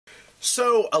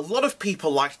So, a lot of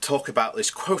people like to talk about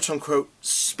this quote-unquote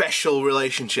special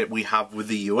relationship we have with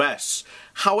the US.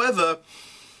 However,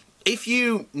 if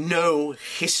you know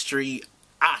history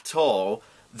at all,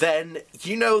 then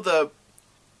you know that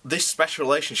this special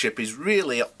relationship is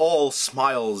really all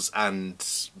smiles and,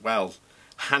 well,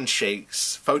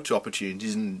 handshakes, photo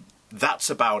opportunities, and that's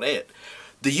about it.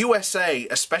 The USA,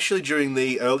 especially during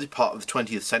the early part of the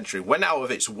 20th century, went out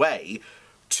of its way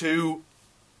to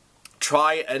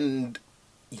try and,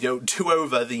 do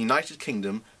over the United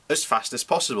Kingdom as fast as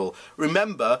possible.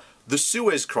 Remember, the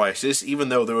Suez Crisis, even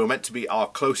though they were meant to be our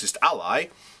closest ally,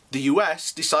 the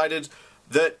US decided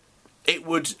that it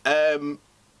would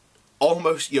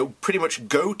almost, pretty much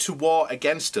go to war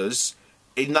against us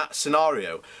in that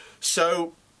scenario.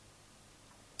 So,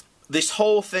 this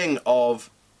whole thing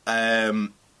of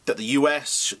that the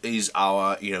US is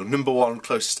our, number one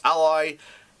closest ally,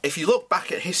 if you look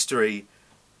back at history,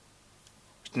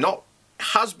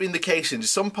 has been the case in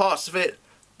some parts of it,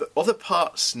 but other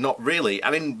parts not really.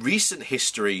 And in recent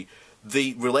history,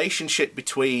 the relationship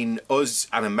between us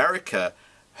and America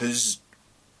has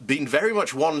been very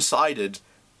much one-sided,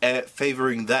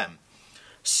 favouring them.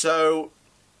 So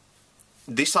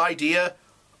this idea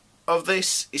of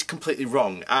this is completely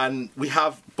wrong. And we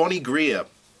have Bonnie Greer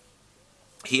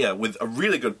here with a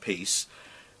really good piece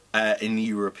in the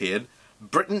European.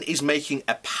 Britain is making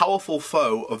a powerful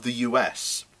foe of the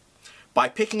US. By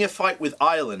picking a fight with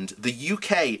Ireland, the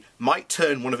UK might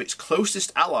turn one of its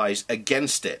closest allies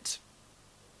against it.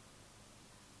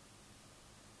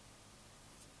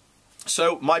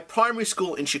 So, my primary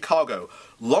school in Chicago,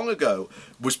 long ago,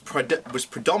 was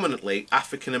predominantly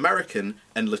African American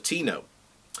and Latino.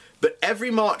 But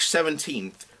every March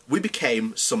 17th, we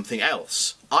became something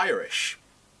else, Irish.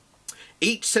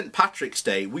 Each St. Patrick's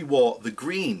Day, we wore the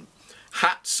green,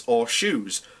 hats or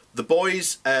shoes. The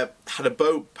boys had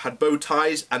bow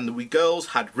ties, and we girls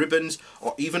had ribbons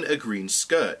or even a green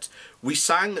skirt. We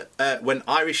sang When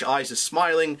Irish Eyes Are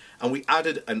Smiling, and we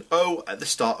added an O at the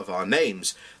start of our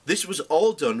names. This was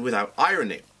all done without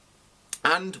irony,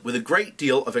 and with a great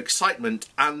deal of excitement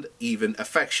and even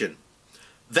affection.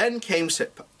 Then came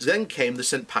the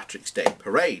St. Patrick's Day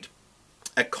Parade.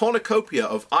 A cornucopia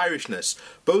of Irishness,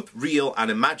 both real and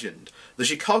imagined. The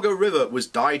Chicago River was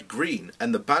dyed green,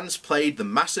 and the bands played the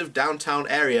massive downtown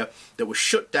area that was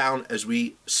shut down as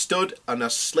we stood on a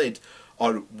slid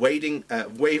on waving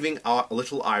our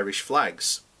little Irish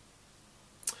flags.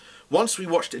 Once we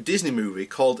watched a Disney movie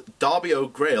called Darby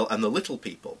O'Grail and the Little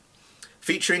People,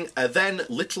 featuring a then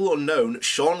little unknown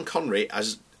Sean Connery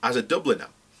as a Dubliner,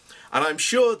 and I'm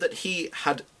sure that he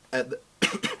had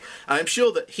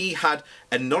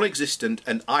a non-existent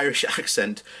and Irish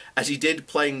accent, as he did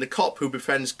playing the cop who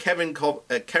befriends Kevin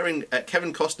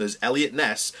Costner's Elliot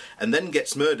Ness and then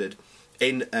gets murdered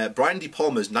in Brian De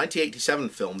Palma's 1987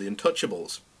 film The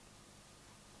Untouchables.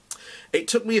 It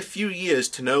took me a few years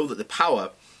to know that the power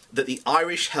that the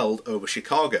Irish held over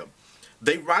Chicago.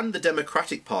 They ran the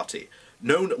Democratic Party,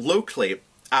 known locally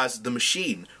as the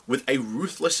Machine, with a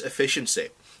ruthless efficiency.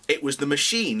 It was the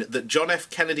Machine that John F.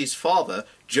 Kennedy's father,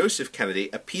 Joseph Kennedy,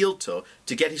 appealed to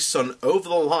get his son over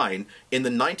the line in the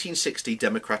 1960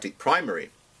 Democratic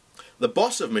primary. The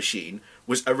boss of Machine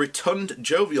was a rotund,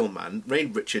 jovial man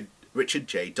named Richard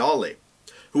J. Darley,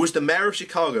 who was the mayor of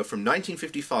Chicago from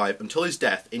 1955 until his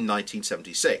death in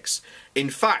 1976. In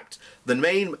fact, the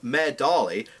name Mayor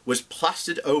Darley was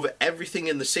plastered over everything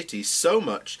in the city so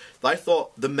much that I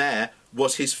thought the mayor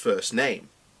was his first name.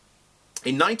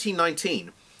 In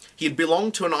 1919, he had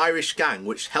belonged to an Irish gang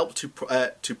which helped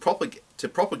to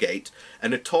propagate a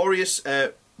notorious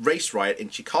race riot in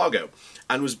Chicago,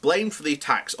 and was blamed for the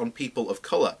attacks on people of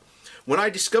colour. When I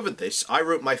discovered this, I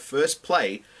wrote my first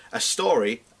play, a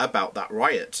story about that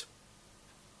riot.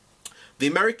 The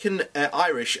American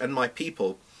Irish and my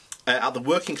people at the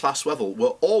working class level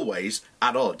were always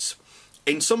at odds.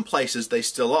 In some places they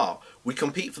still are. We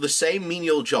compete for the same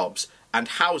menial jobs and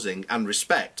housing and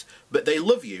respect, but they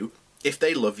love you if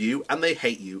they love you, and they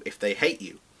hate you if they hate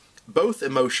you. Both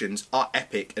emotions are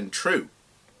epic and true.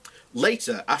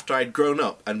 Later, after I'd grown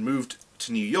up and moved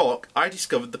to New York, I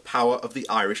discovered the power of the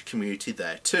Irish community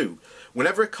there too.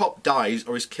 Whenever a cop dies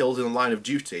or is killed in the line of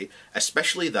duty,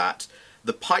 especially that,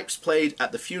 the pipes played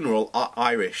at the funeral are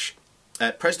Irish.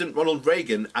 President Ronald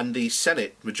Reagan and the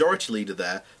Senate Majority Leader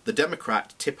there, the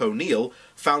Democrat Tip O'Neill,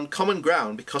 found common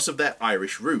ground because of their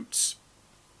Irish roots.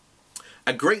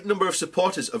 A great number of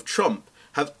supporters of Trump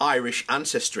have Irish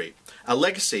ancestry, a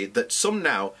legacy that some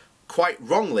now, quite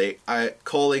wrongly, are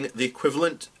calling the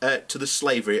equivalent to the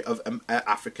slavery of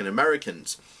African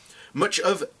Americans. Much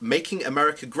of making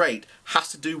America great has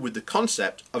to do with the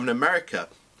concept of an America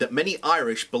that many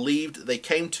Irish believed they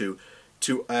came to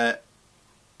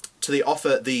they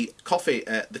offer the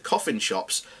coffin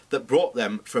shops that brought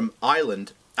them from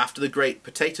Ireland after the Great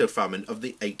Potato Famine of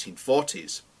the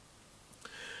 1840s.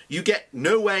 You get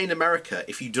nowhere in America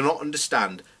if you do not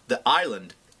understand that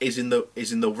Ireland is in the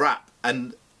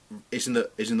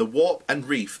warp and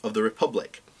reef of the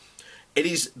Republic. It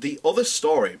is the other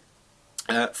story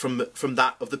from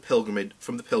that of the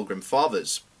Pilgrim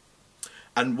Fathers.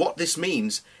 And what this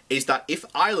means is that if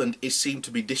Ireland is seen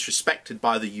to be disrespected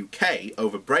by the UK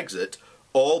over Brexit,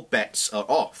 all bets are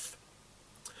off.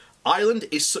 Ireland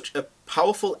is such a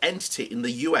powerful entity in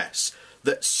the US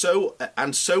that so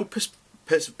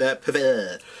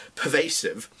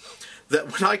pervasive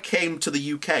that when I came to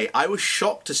the UK, I was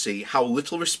shocked to see how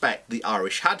little respect the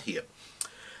Irish had here.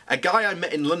 A guy I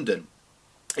met in London,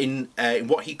 in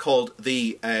what he called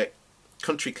the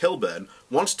country Kilburn,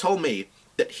 once told me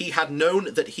that he had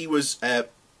known that he was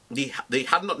they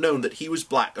had not known that he was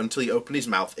black until he opened his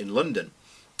mouth in London.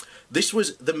 This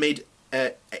was the mid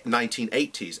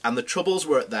 1980s, and the Troubles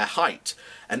were at their height,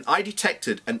 and I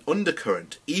detected an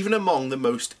undercurrent, even among the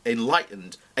most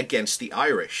enlightened, against the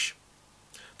Irish.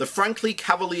 The frankly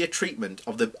cavalier treatment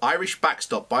of the Irish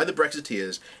backstop by the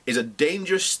Brexiteers is a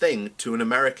dangerous thing to an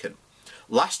American.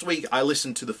 Last week I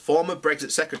listened to the former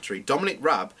Brexit Secretary, Dominic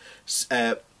Raab,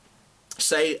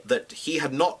 say that he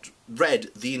had not read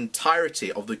the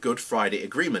entirety of the Good Friday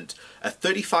Agreement, a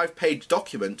 35-page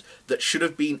document that should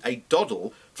have been a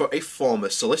doddle for a former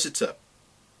solicitor.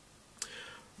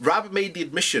 Raab made the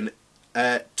admission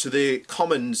to the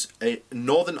Commons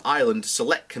Northern Ireland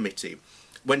Select Committee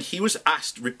when he was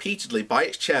asked repeatedly by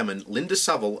its chairman, Linda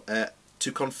Saville,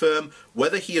 to confirm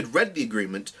whether he had read the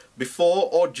agreement before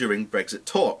or during Brexit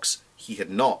talks. He had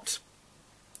not.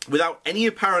 Without any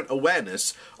apparent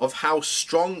awareness of how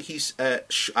shocking he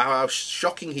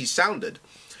sounded.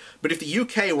 But if the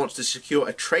UK wants to secure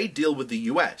a trade deal with the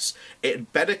US, it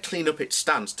had better clean up its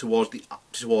stance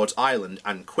towards Ireland,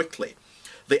 and quickly.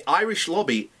 The Irish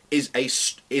lobby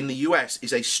in the US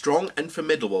is a strong and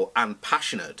formidable and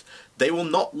passionate. They will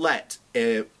not let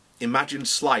imagined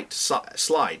slight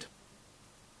slide.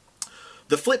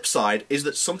 The flip side is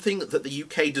that something that the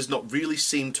UK does not really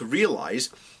seem to realise,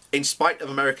 in spite of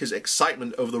America's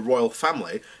excitement over the royal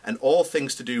family and all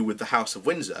things to do with the House of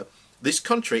Windsor, this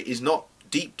country is not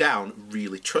deep down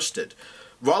really trusted.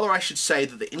 Rather, I should say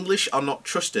that the English are not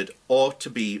trusted, or to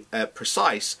be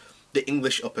precise, the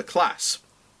English upper class.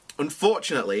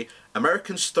 Unfortunately,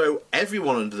 Americans throw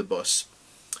everyone under the bus,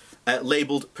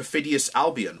 labelled perfidious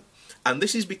Albion, and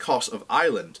this is because of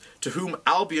Ireland, to whom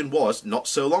Albion was, not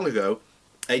so long ago,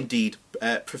 indeed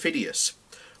perfidious.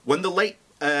 When the late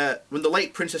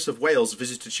Princess of Wales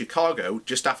visited Chicago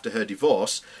just after her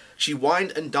divorce, she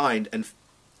wined and dined, and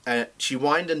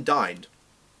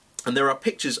there are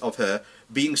pictures of her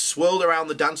being swirled around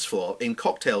the dance floor in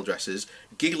cocktail dresses,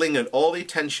 giggling at all the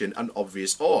attention and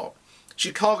obvious awe.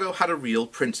 Chicago had a real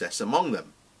princess among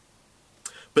them.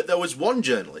 But there was one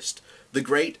journalist, the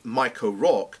great Mike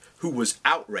O'Rourke, who was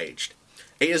outraged.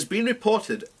 It has been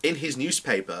reported in his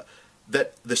newspaper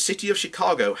that the city of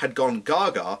Chicago had gone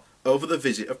gaga over the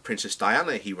visit of Princess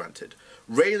Diana, he ranted,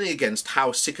 railing against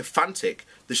how sycophantic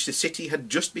the city had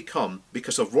just become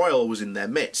because a royal was in their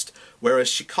midst, where was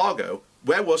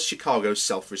Chicago's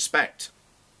self-respect?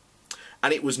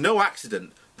 And it was no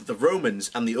accident that the Romans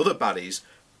and the other baddies,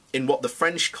 in what the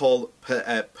French call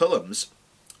Pullums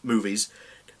movies,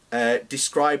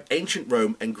 describe ancient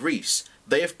Rome and Greece.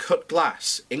 They have cut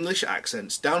glass, English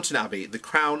accents, Downton Abbey, The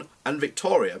Crown and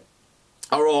Victoria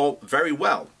are all very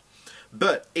well.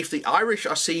 But if the Irish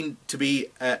are seen to be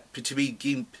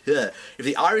giving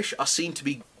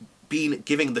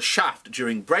the shaft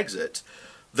during Brexit,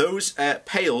 those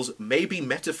pails may be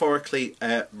metaphorically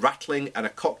rattling at a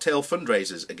cocktail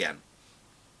fundraisers again.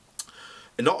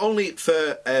 And not only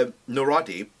for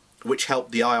Noradi, which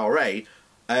helped the IRA,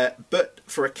 but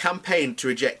for a campaign to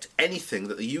reject anything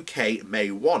that the UK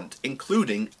may want,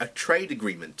 including a trade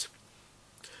agreement.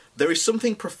 There is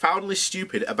something profoundly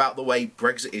stupid about the way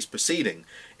Brexit is proceeding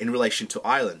in relation to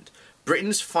Ireland.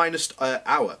 Britain's finest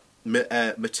hour,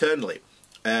 maternally,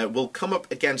 will come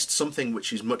up against something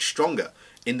which is much stronger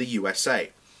in the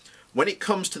USA. When it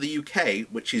comes to the UK,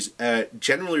 which is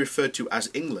generally referred to as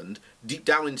England, deep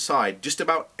down inside, just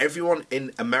about everyone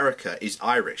in America is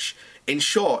Irish. In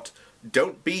short,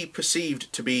 don't be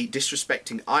perceived to be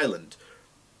disrespecting Ireland.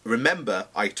 Remember,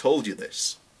 I told you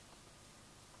this.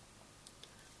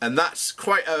 And that's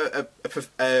quite a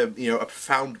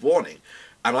profound warning.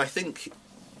 And I think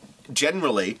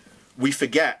generally we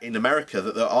forget in America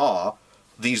that there are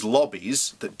these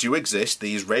lobbies that do exist,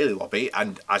 the Israeli lobby,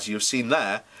 and as you've seen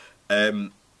there,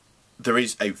 there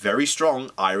is a very strong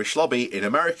Irish lobby in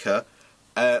America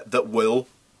that will,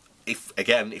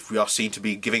 if we are seen to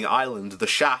be giving Ireland the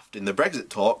shaft in the Brexit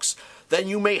talks, then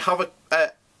you may have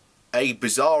a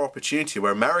bizarre opportunity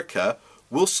where America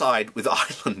will side with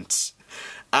Ireland.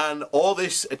 And all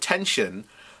this attention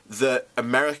that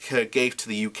America gave to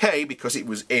the UK because it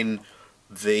was in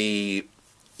the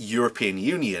European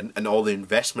Union, and all the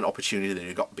investment opportunity that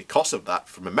it got because of that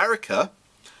from America,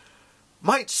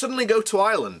 might suddenly go to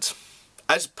Ireland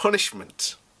as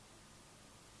punishment.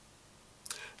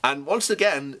 And once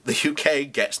again, the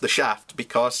UK gets the shaft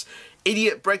because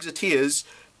idiot Brexiteers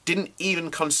didn't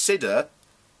even consider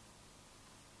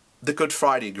the Good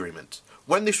Friday Agreement.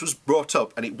 When this was brought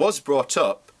up, and it was brought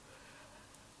up,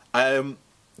 the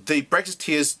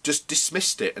Brexiteers just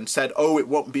dismissed it and said, oh, it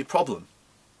won't be a problem.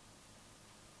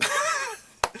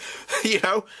 You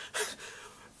know,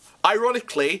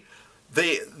 ironically,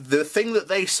 the thing that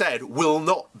they said will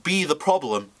not be the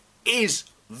problem is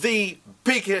the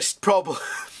biggest problem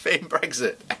in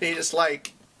Brexit. And it's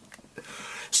like,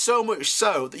 so much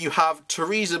so that you have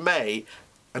Theresa May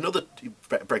and other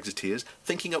Brexiteers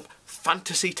thinking up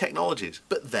fantasy technologies.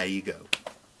 But there you go.